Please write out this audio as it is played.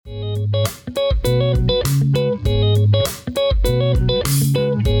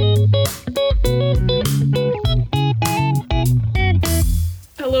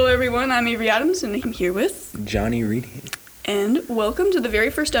Avery Adams, and I'm here with Johnny Reading. And welcome to the very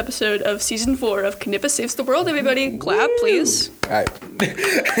first episode of Season 4 of Knippa Saves the World, everybody. Clap, please. All right.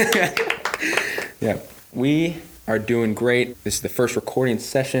 Yeah, we are doing great. This is the first recording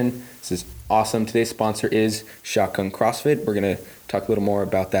session. This is awesome. Today's sponsor is Shotgun CrossFit. We're going to talk a little more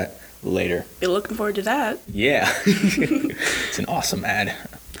about that later. Be looking forward to that. Yeah. It's an awesome ad.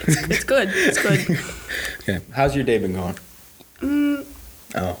 It's good. It's good. Okay. How's your day been going?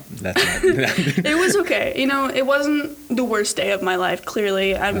 Oh, that's not. It was okay. You know, it wasn't the worst day of my life,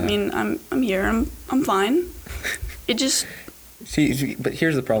 clearly. I mean, I'm here. I'm fine. It just... See, but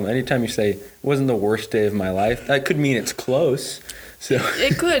here's the problem. Anytime you say, it wasn't the worst day of my life, that could mean it's close. So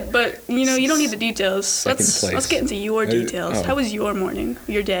It could, but, you know, you don't need the details. Let's place. get into your details. Oh. How was your morning,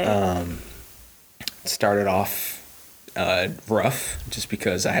 your day? It started off rough just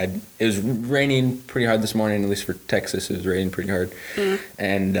because it was raining pretty hard this morning, at least for Texas. It was raining pretty hard.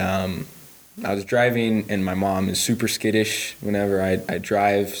 And I was driving, and my mom is super skittish whenever I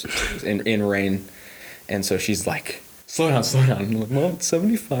drive in rain. And so she's like, slow down. And I'm like, well, it's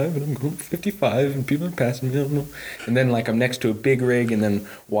 75 and I'm going 55 and people are passing me. I don't know. And then like I'm next to a big rig, and then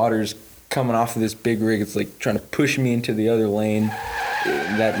water's coming off of this big rig. It's like trying to push me into the other lane.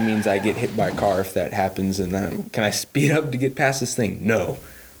 That means I get hit by a car if that happens. And then can I speed up to get past this thing? No.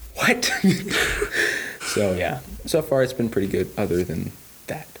 What? So yeah, so far it's been pretty good other than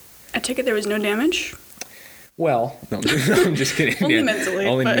that. I take it there was no damage? Well, no, I'm just kidding. Only mentally,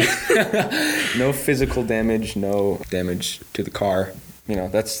 but... No physical damage, no damage to the car. You know,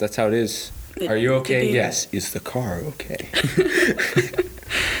 that's how it is. Are you okay? Yes. Is the car okay?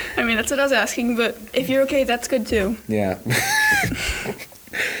 I mean, that's what I was asking, but if you're okay, that's good too. Yeah.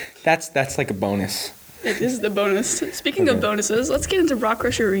 That's like a bonus. It is the bonus. Speaking of bonuses, let's get into Rock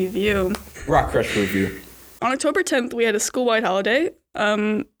Crusher Review. Rock Crusher Review. On October 10th, we had a school-wide holiday.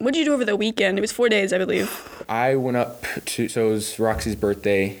 What did you do over the weekend? It was 4 days, I believe. I went up so it was Roxy's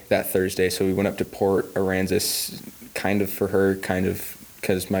birthday that Thursday, so we went up to Port Aransas, kind of for her, kind of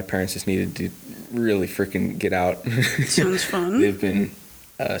because my parents just needed to really freaking get out. Sounds fun. They've been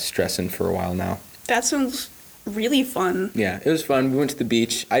stressing for a while now. That sounds really fun. Yeah, it was fun. We went to the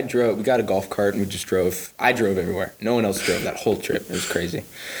beach. We got a golf cart and we just drove. I drove everywhere. No one else drove that whole trip. It was crazy.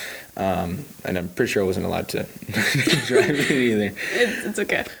 And I'm pretty sure I wasn't allowed to drive it either. It's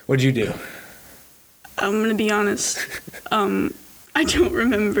okay. What'd you do? I'm going to be honest. I don't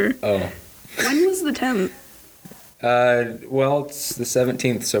remember. Oh. When was the 10th? Well, it's the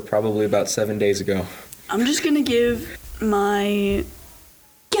 17th, so probably about 7 days ago. I'm just going to give my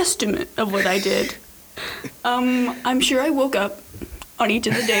guesstimate of what I did. I'm sure I woke up on each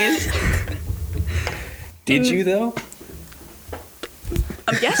of the days. Did you, though?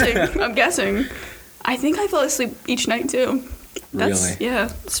 I'm guessing. I think I fell asleep each night, too. Really?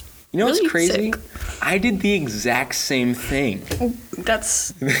 Yeah. You know really what's crazy? sick. I did the exact same thing.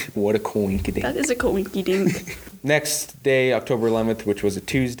 What a coinkydink. That is a coinky-dink. Next day, October 11th, which was a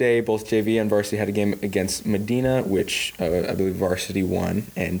Tuesday, both JV and varsity had a game against Medina, which I believe varsity won,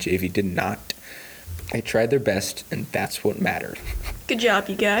 and JV did not. They tried their best, and that's what mattered. Good job,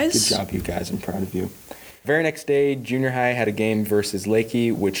 you guys. Good job, you guys. I'm proud of you. Very next day, junior high had a game versus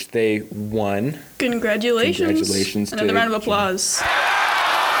Lakey, which they won. Congratulations. Congratulations. Another round of applause.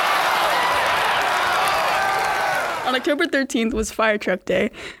 On October 13th was Fire Truck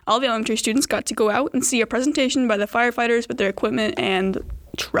Day. All the elementary students got to go out and see a presentation by the firefighters with their equipment and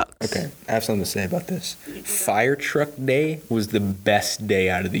trucks. Okay, I have something to say about this. Fire Truck Day was the best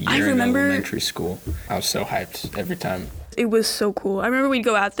day out of the year in elementary school. I was so hyped every time. It was so cool. I remember we'd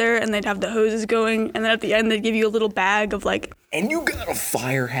go out there and they'd have the hoses going, and then at the end they'd give you a little bag of like... And you got a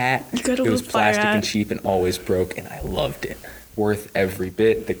fire hat. You got a little fire hat. It was plastic and cheap and always broke, and I loved it. Worth every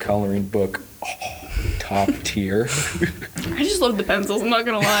bit. The coloring book, top tier. I just loved the pencils, I'm not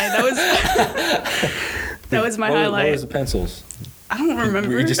gonna lie. That was my highlight. What was the pencils? I don't remember.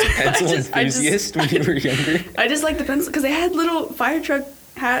 Were you just a pencil enthusiast when you were younger? I just liked the pencil because they had little fire truck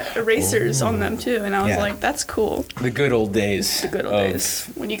hat erasers on them too, and I was like, that's cool. The good old days. The good old days.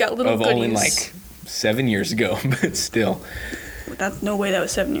 When you got little of goodies. only like 7 years ago, but still. That's no way that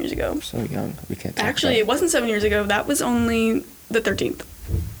was 7 years ago. I'm so young. We can't talk Actually, it wasn't 7 years ago. That was only the 13th.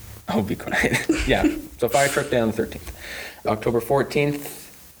 Oh, be quiet. Yeah. So Fire Truck Day on the 13th. October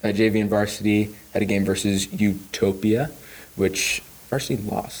 14th, JV and varsity had a game versus Utopia, which varsity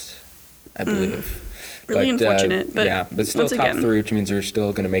lost, I believe. Really unfortunate, but yeah, but still top three, which means they're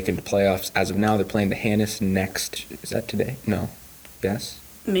still going to make it into playoffs. As of now, they're playing the Hannes next. Is that today? No. Yes?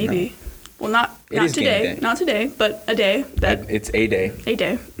 Maybe. No. Well, not today. Not today, but a day. It's a day. A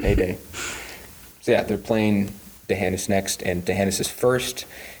day. A day. So yeah, they're playing D'Hanis next, and D'Hanis is first.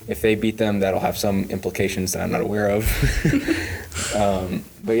 If they beat them, that'll have some implications that I'm not aware of.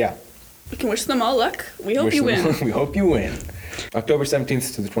 But yeah. We can wish them all luck. We hope you win. We hope you win. October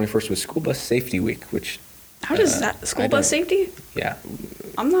 17th to the 21st was School Bus Safety Week, which... How does that? School bus safety? Yeah.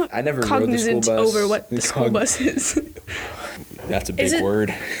 I'm not I never cognizant rode the school bus. over what the school bus is. That's a big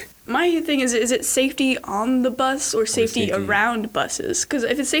word. My thing is it safety on the bus or safety around buses? Because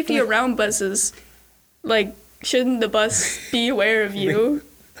if it's safety around buses, like, shouldn't the bus be aware of you?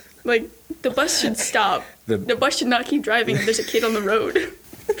 Like, the bus should stop. The bus should not keep driving if there's a kid on the road.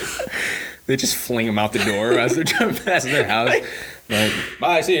 They just fling them out the door as they're driving past their house. Like,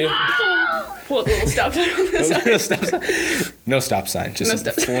 bye, see you. Pull a little stop sign on the side. No stop sign. Just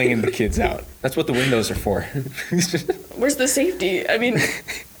flinging the kids out. That's what the windows are for. Where's the safety? I mean,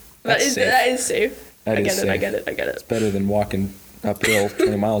 that is safe. I get it. It's better than walking uphill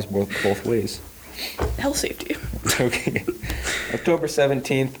 20 miles both ways. Health safety. Okay. October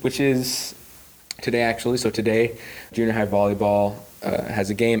 17th, which is today actually. So today, junior high volleyball has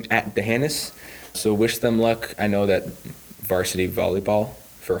a game at D'Hanis. So wish them luck. I know that varsity volleyball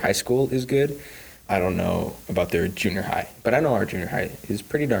for high school is good. I don't know about their junior high, but I know our junior high is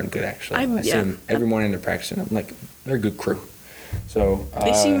pretty darn good actually. I see them every morning they're practicing. I'm like, they're a good crew. So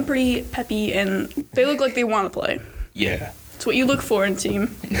they seem pretty peppy and they look like they want to play. Yeah. It's what you look for in a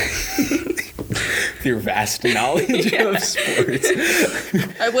team. Your vast knowledge of sports.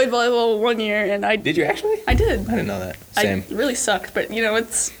 I played volleyball 1 year and I... Did you actually? I did. I didn't know that. Same. I really sucked, but you know,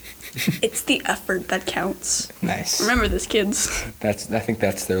 it's the effort that counts. Nice. Remember this, kids. I think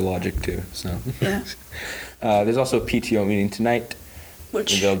that's their logic too. So. Yeah. There's also a PTO meeting tonight,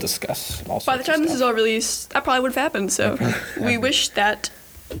 which they'll discuss. All by the time this is all released, that probably would have happened. So we wish that.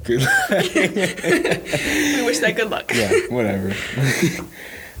 Good luck. We wish that good luck. Yeah. Whatever.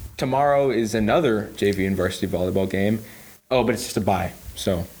 Tomorrow is another JV and varsity volleyball game. Oh, but it's just a bye.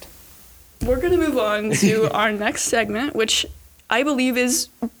 So. We're gonna move on to our next segment, which I believe is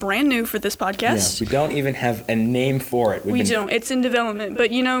brand new for this podcast. Yeah, we don't even have a name for it. We don't. It's in development. But,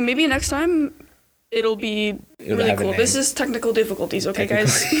 you know, maybe next time it'll be really cool. This is technical difficulties, okay,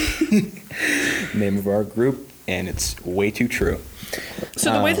 guys? Name of our group, and it's way too true.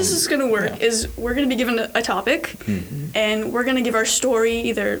 So the way this is going to work is we're going to be given a topic, and we're going to give our story,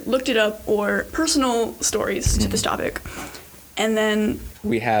 either looked it up or personal stories to this topic. And then...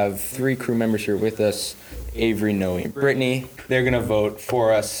 We have 3 crew members here with us. Avery, Noe, and Brittany. They're going to vote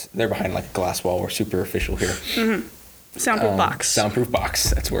for us. They're behind like a glass wall. We're super official here. Soundproof box. Soundproof box.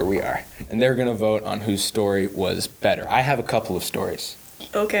 That's where we are. And they're going to vote on whose story was better. I have a couple of stories.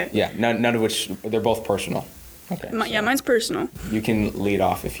 Okay. Yeah, none of which, they're both personal. Okay. Yeah, mine's personal. You can lead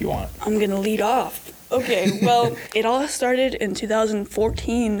off if you want. I'm going to lead off. Okay, well, it all started in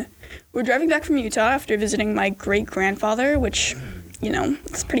 2014. We're driving back from Utah after visiting my great-grandfather, which, you know,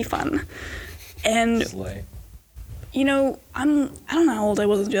 it's pretty fun. And, you know, I don't know how old I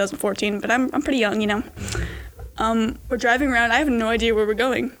was in 2014, but I'm pretty young, you know. We're driving around. I have no idea where we're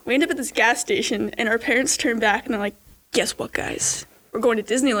going. We end up at this gas station, and our parents turn back, and they're like, guess what, guys? We're going to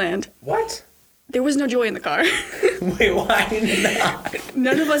Disneyland. What? There was no joy in the car. Wait, why not?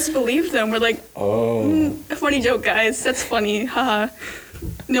 None of us believed them. We're like, a funny joke, guys. That's funny. Haha.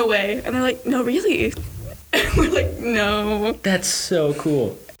 No way. And they're like, no, really? We're like, no. That's so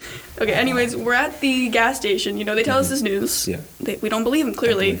cool. Okay, anyways, we're at the gas station. You know, they tell us this news. Yeah. We don't believe them,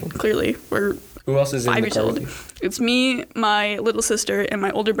 clearly. Clearly. We're Who else is in 5 the years car old. with you? It's me, my little sister, and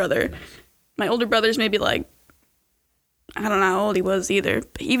my older brother. My older brother's maybe like, I don't know how old he was either.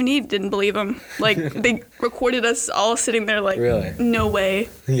 But even he didn't believe him. Like, they recorded us all sitting there like, really? No way.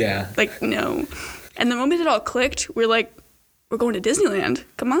 Yeah. Like, no. And the moment it all clicked, we're like, we're going to Disneyland.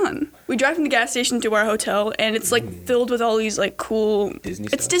 Come on. We drive from the gas station to our hotel, and it's like filled with all these like cool Disney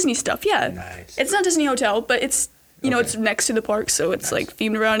It's stuff? Disney stuff, yeah. Nice. It's not Disney Hotel, but it's you know, it's next to the park, so it's like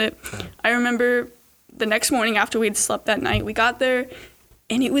themed around it. I remember the next morning after we'd slept that night, we got there,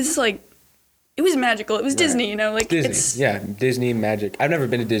 and it was like it was magical. It was Disney, you know, like Disney. Yeah, Disney magic. I've never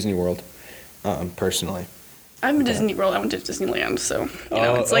been to Disney World, personally. I've been to Disney World. I went to Disneyland, so you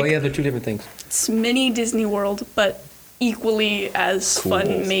know, it's like yeah, they're two different things. It's mini Disney World, but equally as Cool.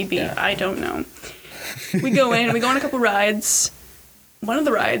 fun, maybe. Yeah. I don't know. We go in, we go on a couple rides. One of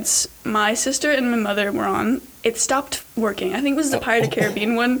the rides, my sister and my mother were on. It stopped working. I think it was the Pirates of the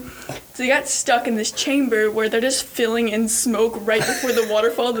Caribbean one. So they got stuck in this chamber where they're just filling in smoke right before the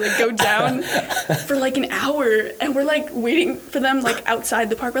waterfall to go down for like an hour. And we're like waiting for them like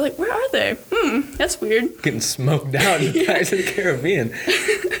outside the park. We're like, where are they? That's weird. Getting smoked out in Pirates of the Caribbean.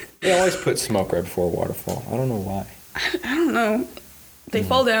 They always put smoke right before a waterfall. I don't know why. I don't know. They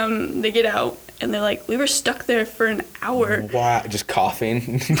fall down, they get out, And they're like, we were stuck there for an hour. Wow, just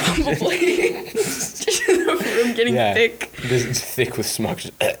coughing. Probably. Just in the room getting thick. It's thick with smoke.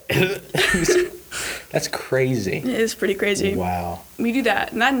 That's crazy. It is pretty crazy. Wow. We do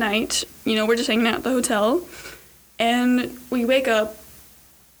that. And that night, we're just hanging out at the hotel. And we wake up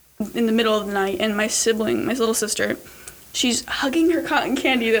in the middle of the night, and my sibling, my little sister, she's hugging her cotton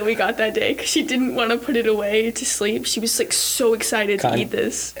candy that we got that day because she didn't want to put it away to sleep. She was like so excited to eat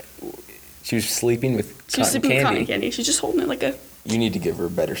this. She was sleeping with cotton candy. She's just holding it like a... You need to give her a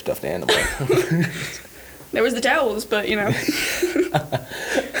better stuffed animal. There was the towels, but we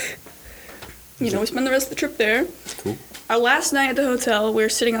spend the rest of the trip there. Cool. Our last night at the hotel, we were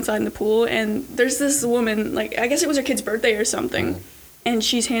sitting outside in the pool, and there's this woman, like, I guess it was her kid's birthday or something, and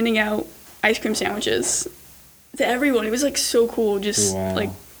she's handing out ice cream sandwiches to everyone. It was, like, so cool, just, like,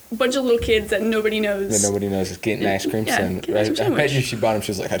 a bunch of little kids that nobody knows. That nobody knows is getting ice cream sandwich. I bet you she bought them,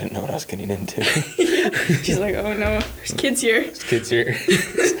 she was like, I didn't know what I was getting into. She's like, oh, no, there's kids here. There's kids here.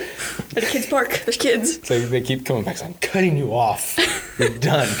 At a kid's park, there's kids. So they keep coming back, so I'm cutting you off. You're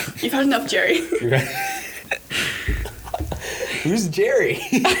done. You've had enough, Jerry. Who's Jerry?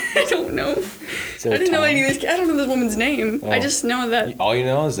 I don't know. I didn't know any of this. I don't know this woman's name. I just know that. All you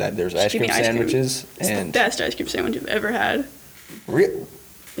know is that there's ice cream sandwiches. It's the best ice cream sandwich I've ever had. Really?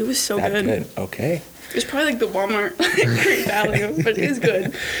 It was so good. Okay. It was probably like the Walmart Great Value, but it is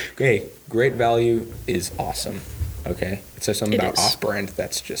good. Okay, Great Value is awesome. Okay? It says something about off-brand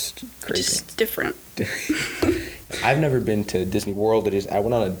that's just crazy. Just different. I've never been to Disney World. I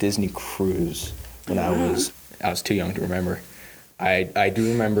went on a Disney cruise when I was too young to remember. I do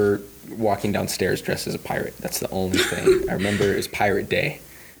remember walking downstairs dressed as a pirate. That's the only thing I remember is Pirate Day.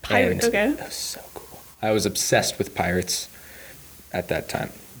 Okay. That was so cool. I was obsessed with pirates at that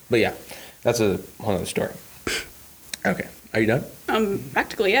time. But yeah, that's a whole other story. Okay. Are you done?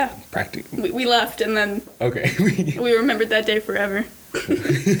 Practically, yeah. We left, and then we remembered that day forever.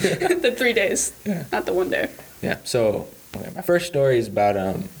 The 3 days, not the 1 day. Yeah. So my first story is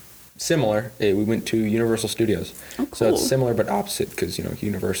about similar. We went to Universal Studios. Oh, cool. So it's similar but opposite because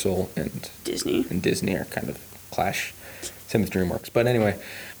Universal and Disney are kind of clash. Same with DreamWorks. But anyway,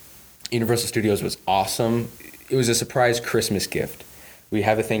 Universal Studios was awesome. It was a surprise Christmas gift. We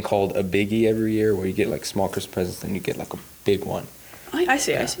have a thing called a biggie every year where you get like small Christmas presents and you get like a big one. I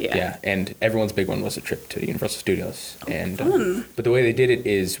see, yeah. Yeah, and everyone's big one was a trip to Universal Studios. Oh, and fun. But the way they did it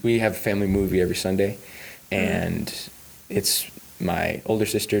is we have a family movie every Sunday, and it's my older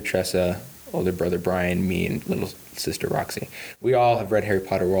sister Tressa, older brother Brian, me, and little sister Roxy. We all have read Harry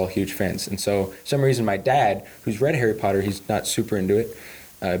Potter. We're all huge fans. And so for some reason my dad, who's read Harry Potter, he's not super into it,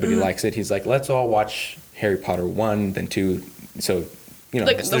 but he likes it. He's like, let's all watch Harry Potter 1, then 2. So,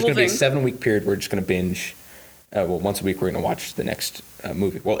 like so there's going to be a 7-week period we're just going to binge. Once a week we're going to watch the next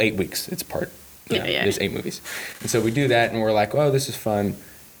movie. Well, 8 weeks. It's part. There's 8 movies. And so we do that, and we're like, oh, this is fun. And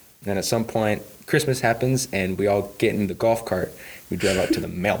then at some point, Christmas happens, and we all get in the golf cart. We drive out to the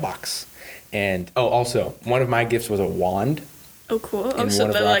mailbox. And, also, one of my gifts was a wand. Oh, cool. Oh,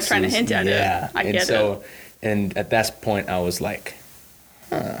 so they're like trying to hint at it. I get it. And at that point, I was like,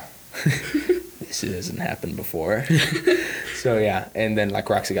 this hasn't happened before. So yeah, and then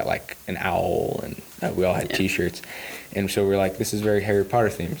like Roxy got like an owl, and we all had T-shirts, and so we're like, this is very Harry Potter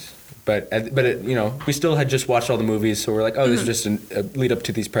themes. But we still had just watched all the movies, so we're like, oh, this is just a lead up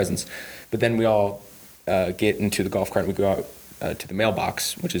to these presents. But then we all get into the golf cart, and we go out to the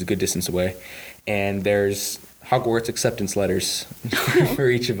mailbox, which is a good distance away, and there's Hogwarts acceptance letters for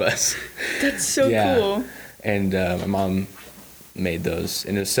each of us. That's so cool. And my mom made those,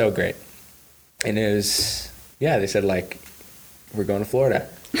 and it was so great. And it was, they said, like, we're going to Florida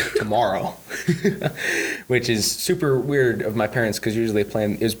tomorrow, which is super weird of my parents because usually they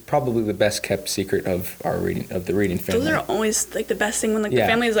plan. It was probably the best kept secret of the reading family. Those are always like the best thing when the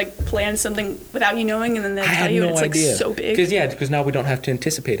family is like planned something without you knowing, and then they tell you, and it's like so big. Because now we don't have to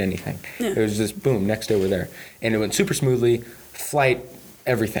anticipate anything. Yeah. It was just boom, next day we're there, and it went super smoothly. Flight,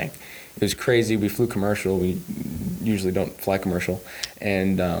 everything. It was crazy. We flew commercial. We usually don't fly commercial,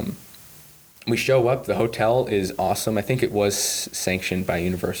 and we show up. The hotel is awesome. I think it was sanctioned by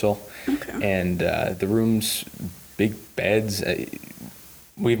Universal. Okay. And the rooms, big beds.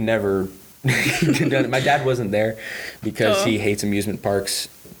 We've never done it. My dad wasn't there because he hates amusement parks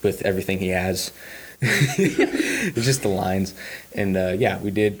with everything he has. It's just the lines. And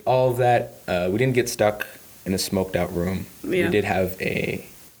we did all of that. We didn't get stuck in a smoked out room. Yeah. We did have a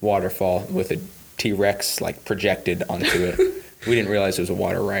waterfall with a T-Rex like projected onto it. We didn't realize it was a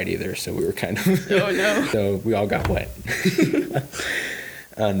water ride either, so we were kind of... Oh, no. So we all got wet.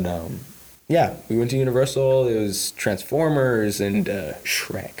 And, yeah, we went to Universal. It was Transformers and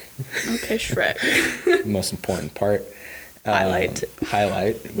Shrek. Okay, Shrek. Most important part. Highlight.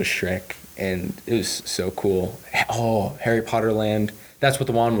 Highlight was Shrek, and it was so cool. Oh, Harry Potter Land. That's what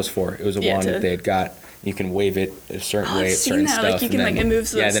the wand was for. It was a wand that they had got. You can wave it a certain way, I've certain seen that. stuff. Like you can it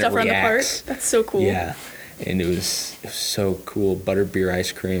moves the stuff around the park. That's so cool. Yeah, and it was so cool. Butterbeer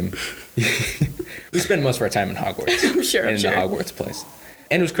ice cream. We spent most of our time in Hogwarts. I'm sure. In the Hogwarts place,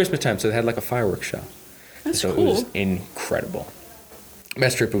 and it was Christmas time, so they had like a fireworks show. That's so cool. It was incredible.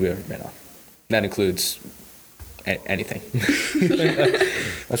 Best trip we've ever been on. That includes anything.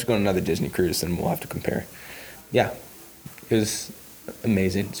 Let's go on another Disney cruise, and we'll have to compare. Yeah, it was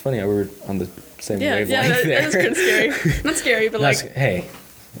amazing. It's funny how we were on the same wavelength there. That was kind of scary. Not scary, but like. Hey,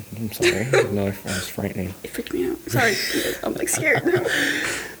 I'm sorry. No, it was frightening. It freaked me out. Sorry, I'm like scared.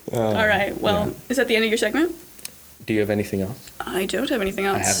 All right. Well, is that the end of your segment? Do you have anything else? I don't have anything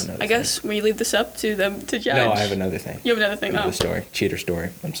else. I have another I guess we leave this up to them to judge. No, I have another thing. You have another thing. Another story. Cheater story.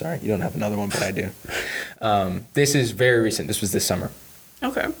 I'm sorry. You don't have another one, but I do. This is very recent. This was this summer.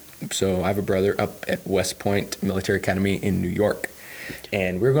 Okay. So I have a brother up at West Point Military Academy in New York,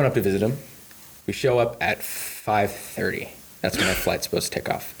 and we're going up to visit him. We show up at 5:30. That's when our flight's supposed to take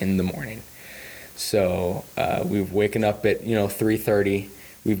off in the morning. So we've waken up at 3:30.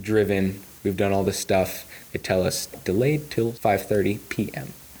 We've driven. We've done all this stuff. They tell us delayed till 5:30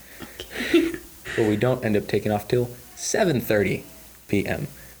 p.m. Okay. But we don't end up taking off till 7:30 p.m.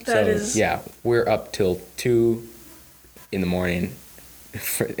 We're up till 2 in the morning,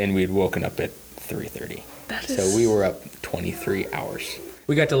 and we'd woken up at 3:30. So we were up 23 hours.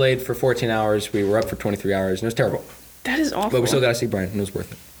 We got delayed for 14 hours. We were up for 23 hours, and it was terrible. That is awful. But we still got to see Brian, and it was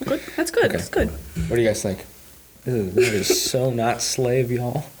worth it. Good. That's good. Okay. That's good. What do you guys think? That is so not slave,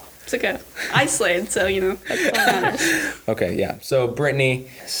 y'all. It's okay. I slayed, so, that's all that matters. Okay, yeah. So Brittany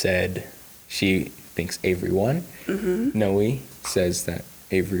said she thinks Avery won. Mm-hmm. Noe says that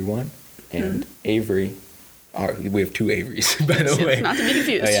Avery won. And Avery, we have two Averys, by the way. Not to be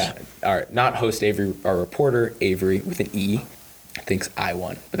confused. Yeah. Our not host Avery, our reporter Avery with an E thinks I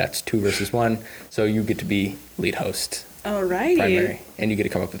won. But that's 2 versus 1. So you get to be lead host. Alrighty. Primary. And you get to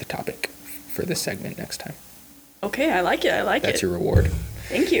come up with a topic for this segment next time. Okay, I like it. That's your reward.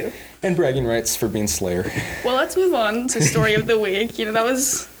 Thank you. And bragging rights for being Slayer. Well, let's move on to story of the week.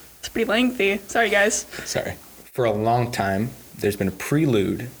 It's pretty lengthy. Sorry, guys. Sorry. For a long time, there's been a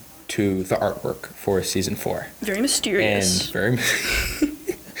prelude to the artwork for season 4. Very mysterious. And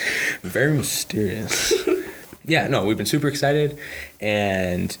very mysterious. Yeah, no, we've been super excited,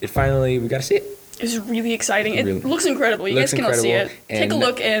 and we got to see it. It's really exciting. It looks incredible. You guys cannot see it. Take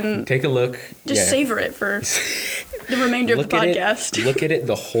a look. Just savor it for the remainder of the podcast. Look at it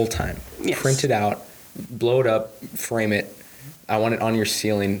the whole time. Yes. Print it out, blow it up, frame it. I want it on your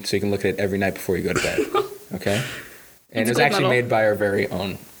ceiling so you can look at it every night before you go to bed. Okay? And it was actually made by our very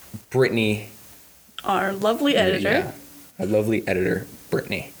own Brittany. Our lovely editor. Yeah. Our lovely editor,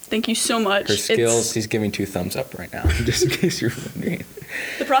 Brittany. Thank you so much. Her skills, he's giving 2 thumbs up right now, just in case you're wondering.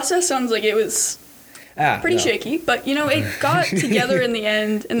 The process sounds like it was pretty shaky, but it got together in the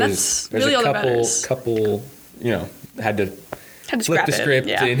end, and that's really all that matters. Couple, had to flip the script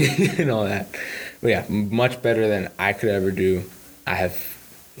and all that. But yeah, much better than I could ever do. I have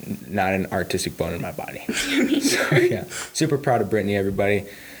not an artistic bone in my body. So yeah, super proud of Brittany, everybody.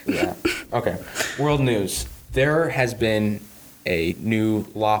 Yeah. Okay. World news. There has been a new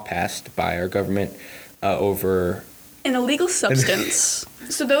law passed by our government over an illegal substance.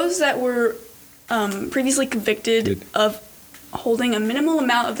 So those that were previously convicted of holding a minimal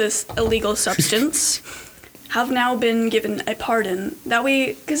amount of this illegal substance have now been given a pardon. That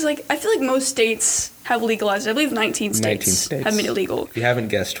way, because I feel like most states have legalized it. I believe 19 states have made it legal. If you haven't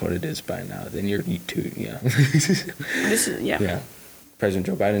guessed what it is by now, then you too, yeah. Yeah. President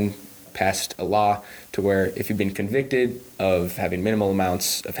Joe Biden passed a law to where if you've been convicted of having minimal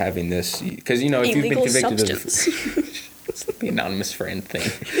amounts of having this, because if you've been convicted of it's the anonymous friend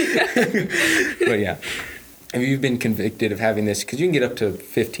thing. But yeah, if you've been convicted of having this, because you can get up to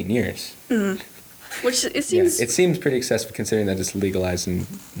 15 years. Mm. Which it seems... Yeah, it seems pretty excessive considering that it's legalized in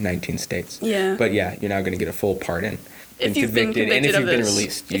 19 states. Yeah. But yeah, you're now going to get a full pardon. If you've been convicted and if of you've been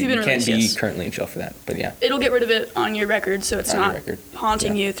released. You can't be currently in jail for that, but yeah. It'll get rid of it on your record, so it's not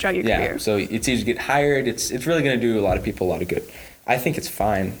haunting you throughout your career. Yeah, so it's easy to get hired. It's really going to do a lot of people a lot of good. I think it's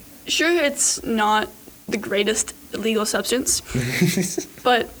fine. Sure, it's not the greatest illegal substance,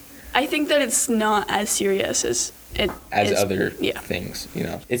 but I think that it's not as serious as other things.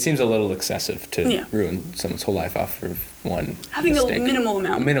 It seems a little excessive to ruin someone's whole life off of one having mistake. A minimal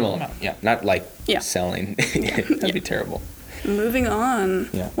amount. A minimal amount, yeah. Not selling. That'd be terrible. Moving on.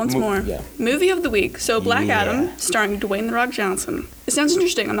 Yeah. Once more. Yeah. Movie of the week. So Black Yeah. Adam, starring Dwayne The Rock Johnson. It sounds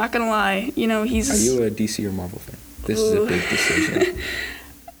interesting. I'm not gonna lie. You know, he's. Are you a DC or Marvel fan? This is a Ooh. big decision.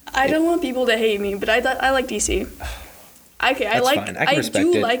 I don't want people to hate me, but I like DC. Okay, That's fine. I can respect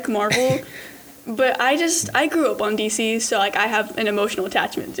do it. like Marvel, but I grew up on DC, so like I have an emotional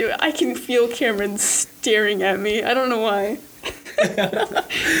attachment to it. I can feel Cameron staring at me. I don't know why.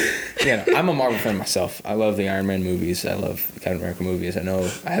 Yeah, no, I'm a Marvel fan myself. I love the Iron Man movies. I love the Captain America movies. I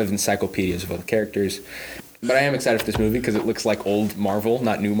know I have encyclopedias of all the characters. But I am excited for this movie because it looks like old Marvel,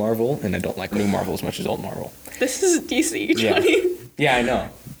 not new Marvel, and I don't like new Marvel as much as old Marvel. This is DC, Yeah. Johnny. Yeah, I know.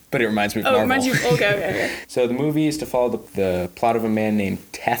 But it reminds me of Oh, Marvel. reminds you. Okay. So the movie is to follow the plot of a man named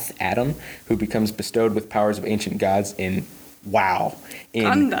Teth Adam, who becomes bestowed with powers of ancient gods in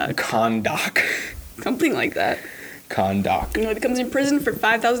Kahndaq. Kahndaq. Something like that. Kahndaq. You know, he becomes in prison for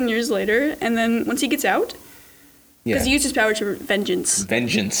 5,000 years later, and then once he gets out, Yeah. because he used his power to vengeance.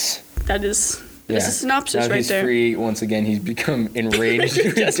 Vengeance. That is Yeah. a synopsis Now right he's there. free once again. He's become enraged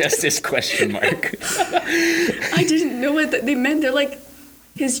with justice question mark. I didn't know what they meant. They're like,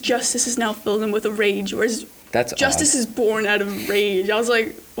 his justice is now filled him with a rage, whereas That's justice odd. is born out of rage. I was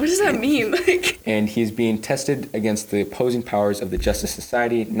like, what does that mean? Like, And he's being tested against the opposing powers of the Justice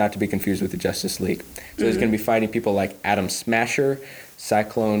Society, not to be confused with the Justice League. So he's going to be fighting people like Atom Smasher,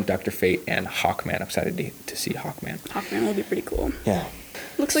 Cyclone, Dr. Fate, and Hawkman. I'm excited to see Hawkman. Hawkman will be pretty cool. Yeah.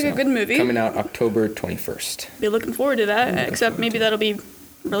 Looks like a So, good movie. Coming out October 21st. Be looking forward to that, looking except forward maybe to that'll be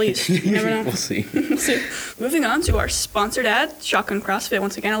released. You never know. We'll see. We'll see. Moving on to our sponsored ad, Shotgun CrossFit.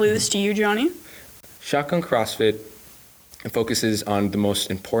 Once again, I'll leave this to you, Johnny. Shotgun CrossFit focuses on the most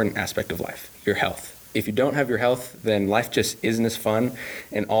important aspect of life, your health. If you don't have your health, then life just isn't as fun,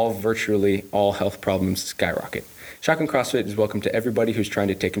 and virtually all health problems skyrocket. Shotgun CrossFit is welcome to everybody who's trying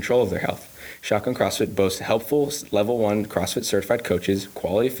to take control of their health. Shotgun CrossFit boasts helpful Level 1 CrossFit certified coaches,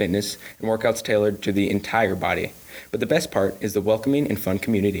 quality fitness, and workouts tailored to the entire body. But the best part is the welcoming and fun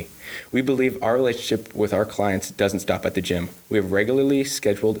community. We believe our relationship with our clients doesn't stop at the gym. We have regularly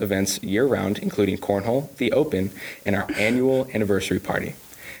scheduled events year-round, including Cornhole, The Open, and our annual anniversary party.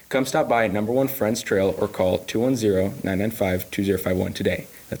 Come stop by at Number 1 Friends Trail or call 210-995-2051 today.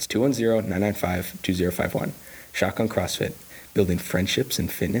 That's 210-995-2051. Shotgun CrossFit, building friendships and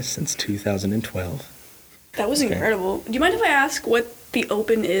fitness since 2012. That was Okay. incredible. Do you mind if I ask what the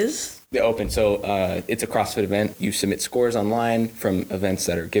Open is? The Open, so it's a CrossFit event. You submit scores online from events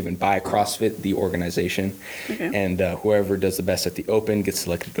that are given by CrossFit, the organization. Okay. And whoever does the best at the Open gets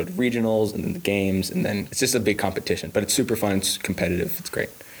selected to go to regionals and then the games. And then it's just a big competition. But it's super fun. It's competitive. It's great.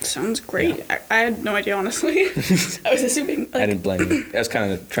 Sounds great. I had no idea, honestly. I was assuming. I didn't blame you. I was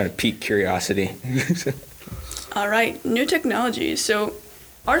kind of trying to pique curiosity. All right, new technology. So,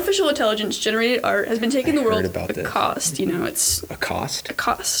 artificial intelligence generated art has been taking the I world heard about a this. cost. You know, it's A cost? a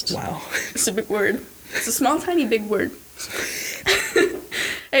cost. Wow. It's a big word. It's a small, tiny, big word.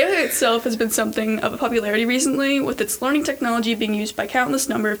 AI itself has been something of a popularity recently, with its learning technology being used by countless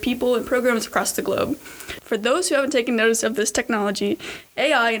number of people and programs across the globe. For those who haven't taken notice of this technology,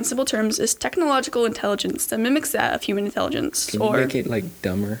 AI, in simple terms, is technological intelligence that mimics that of human intelligence, Can you or make it like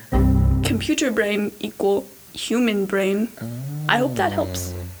dumber? computer brain equal human brain. I hope that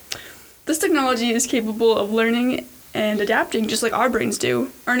helps. This technology is capable of learning and adapting just like our brains do,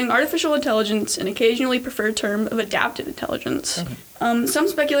 earning artificial intelligence an occasionally preferred term of adaptive intelligence. Some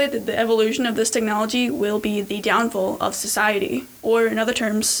speculate that the evolution of this technology will be the downfall of society, or in other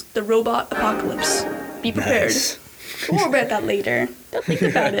terms, the robot apocalypse. Be prepared. Nice. We'll worry about that later. Don't think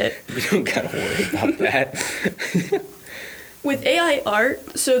about it. We don't gotta worry about that. With AI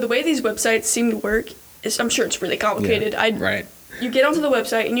art, so the way these websites seem to work is, I'm sure it's really complicated. Right. You get onto the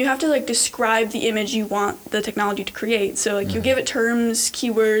website and you have to like describe the image you want the technology to create. So like you give it terms,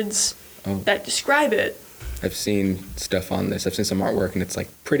 keywords Oh. that describe it. I've seen stuff on this. I've seen some artwork, and it's like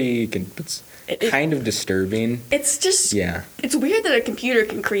pretty. It's It- kind of disturbing. It's just Yeah, it's weird that a computer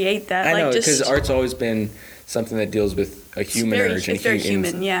can create that. I like know just because art's always been something that deals with a human very- urge, and it's very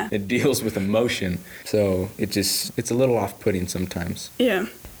human, yeah. It deals with emotion, so it's a little off-putting sometimes. yeah.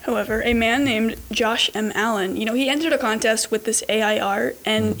 However, a man named Josh M. Allen, he entered a contest with this AI art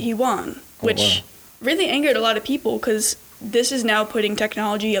and he won, Oh, which wow. really angered a lot of people because this is now putting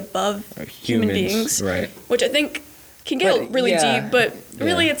technology above human Humans, beings, right? which I think can get But, really yeah, deep. But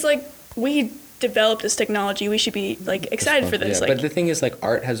really, yeah. it's like we developed this technology. We should be like excited for this. Yeah, Like, but the thing is, like,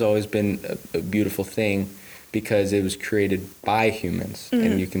 art has always been a beautiful thing because it was created by humans, Mm-hmm.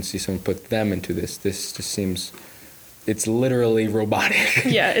 and you can see someone put them into this. This just seems, it's literally robotic.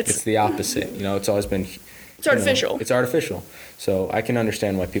 Yeah, it's the opposite. It's always been. It's artificial. It's artificial. So I can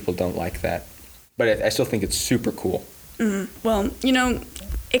understand why people don't like that, but I still think it's super cool. Well,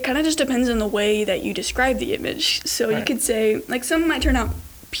 it kind of just depends on the way that you describe the image. So you Right. could say, like, some might turn out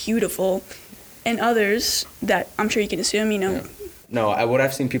beautiful, and others that I'm sure you can assume, No, what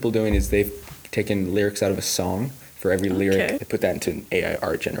I've seen people doing is they've taken lyrics out of a song. For every lyric, Okay. they put that into an AI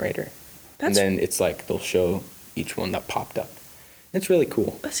art generator. And That's- then it's like they'll show each one that popped up. It's really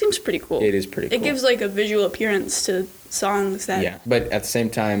cool. that seems pretty cool. It is pretty cool. It gives, like, a visual appearance to songs that... Yeah, but at the same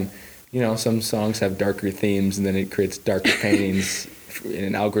time, some songs have darker themes, and then it creates darker paintings in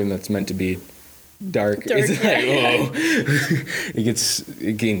an algorithm that's meant to be dark. Dark, It's like, yeah. whoa,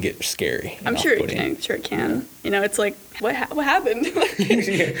 it can get scary. and I'm sure it off-putting. can. Sure it can. It's like, what happened?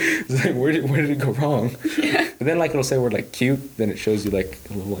 It's like, where did it go wrong? Yeah. But then it'll say word like cute, then it shows you like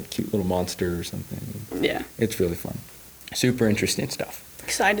a little cute little monster or something. Yeah. It's really fun. Super interesting stuff.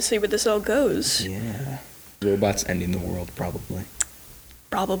 Excited to see where this all goes. Yeah. Robots ending the world probably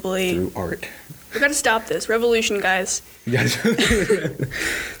Probably. through art. We gotta stop this. Revolution, guys. You guys.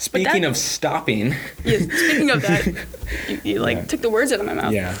 Speaking of stopping. Yeah, speaking of that, you Yeah. took the words out of my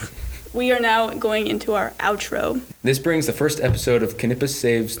mouth. Yeah. We are now going into our outro. This brings the first episode of Knippus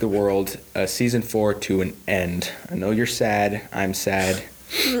Saves the World, season 4, to an end. I know you're sad. I'm sad.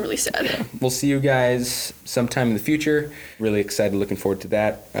 I'm really sad. We'll see you guys sometime in the future. Really excited, looking forward to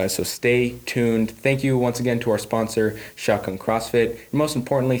that. So stay tuned. Thank you once again to our sponsor, Shotgun CrossFit. And most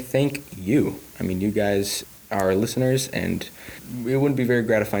importantly, thank you. I mean, you guys are our listeners, and it wouldn't be very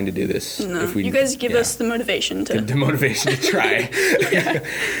gratifying to do this. No, if we, you guys give yeah. us the motivation to... The motivation to try.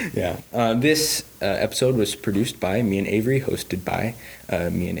 Yeah. This episode was produced by me and Avery, hosted by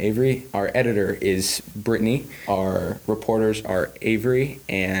me and Avery. Our editor is Brittany. Our reporters are Avery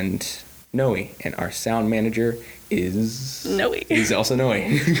and Noe. And our sound manager is... Noe. He's also Noe.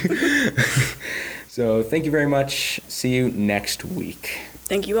 So thank you very much. See you next week.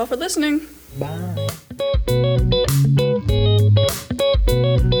 Thank you all for listening. Bye.